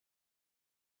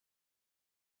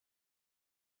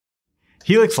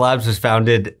Helix Labs was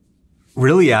founded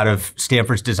really out of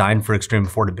Stanford's Design for Extreme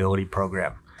Affordability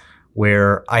program,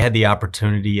 where I had the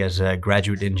opportunity as a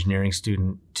graduate engineering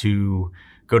student to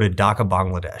go to Dhaka,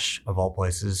 Bangladesh, of all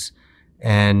places,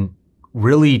 and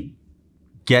really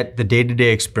get the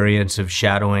day-to-day experience of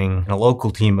shadowing a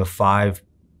local team of 5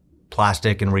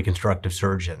 plastic and reconstructive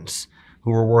surgeons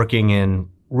who were working in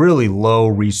really low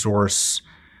resource,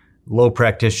 low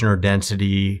practitioner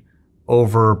density,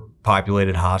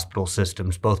 overpopulated hospital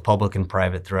systems, both public and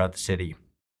private throughout the city.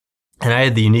 And I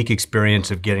had the unique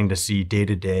experience of getting to see day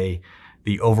to day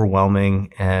the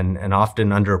overwhelming and often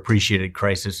underappreciated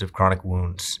crisis of chronic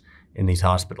wounds in these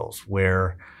hospitals,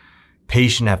 where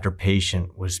patient after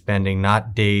patient was spending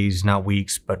not days, not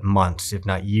weeks, but months, if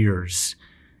not years,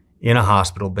 in a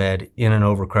hospital bed, in an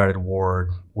overcrowded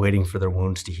ward, waiting for their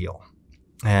wounds to heal.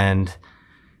 And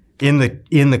in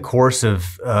the course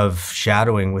of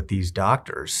shadowing with these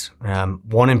doctors,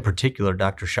 one in particular,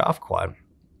 Dr. Shafquat,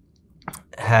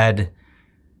 had,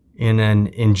 in an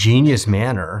ingenious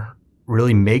manner,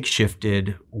 really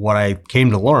makeshifted what I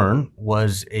came to learn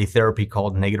was a therapy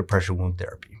called negative pressure wound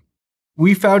therapy.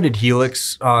 We founded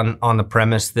Helix on the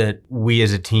premise that we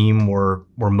as a team were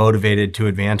motivated to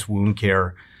advance wound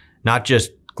care, not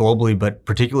just globally, but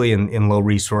particularly in low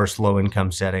resource, low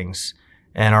income settings.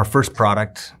 And our first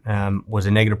product was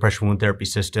a negative pressure wound therapy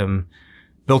system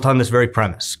built on this very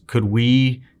premise. Could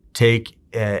we take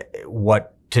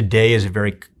what today is a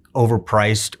very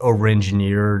overpriced,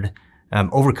 over-engineered,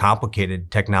 overcomplicated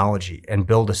technology and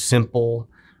build a simple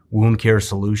wound care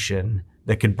solution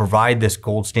that could provide this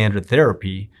gold standard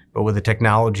therapy, but with a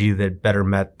technology that better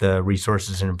met the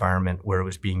resources and environment where it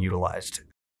was being utilized?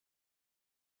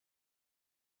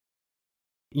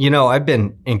 You know, I've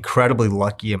been incredibly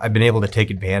lucky. I've been able to take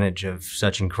advantage of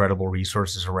such incredible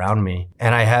resources around me.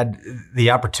 And I had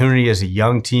the opportunity as a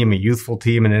young team, a youthful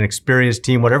team, and an experienced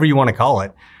team, whatever you want to call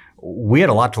it. We had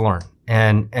a lot to learn.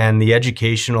 And the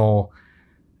educational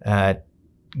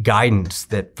guidance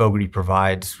that Fogarty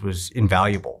provides was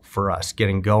invaluable for us,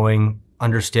 getting going,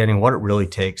 understanding what it really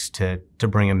takes to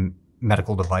bring a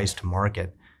medical device to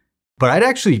market. But I'd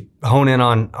actually hone in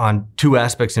on 2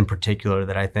 aspects in particular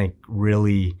that I think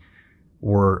really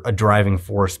were a driving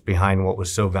force behind what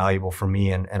was so valuable for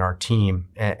me and our team.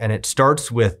 And it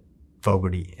starts with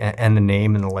Fogarty and the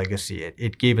name and the legacy.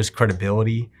 It gave us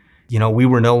credibility. You know, we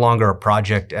were no longer a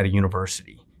project at a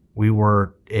university. We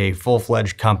were a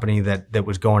full-fledged company that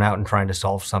was going out and trying to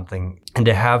solve something. And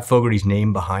to have Fogarty's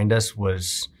name behind us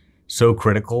was so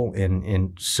critical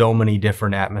in so many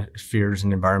different atmospheres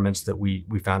and environments that we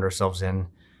found ourselves in.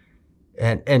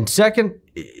 And second,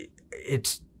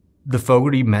 it's the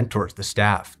Fogarty mentors, the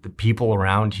staff, the people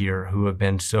around here who have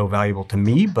been so valuable to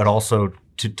me, but also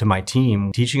to my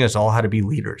team, teaching us all how to be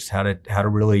leaders, how to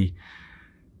really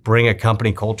bring a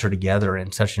company culture together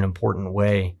in such an important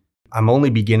way. I'm only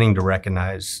beginning to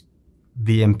recognize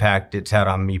the impact it's had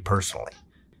on me personally.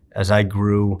 As I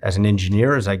grew as an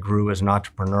engineer, as I grew as an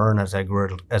entrepreneur, and as I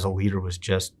grew as a leader, was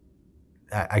just,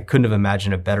 I couldn't have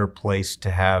imagined a better place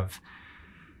to have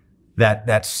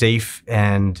that safe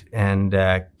and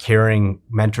caring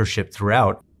mentorship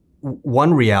throughout.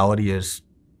 One reality is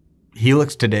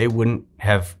Helix today wouldn't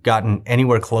have gotten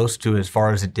anywhere close to as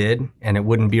far as it did, and it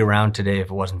wouldn't be around today if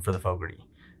it wasn't for the Fogarty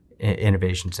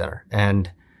Innovation Center.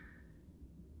 And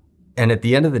at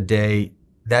the end of the day,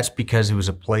 that's because it was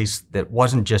a place that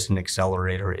wasn't just an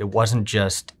accelerator. It wasn't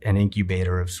just an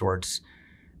incubator of sorts.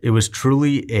 It was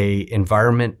truly an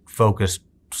environment focused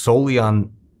solely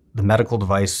on the medical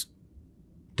device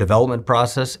development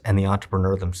process and the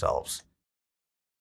entrepreneur themselves.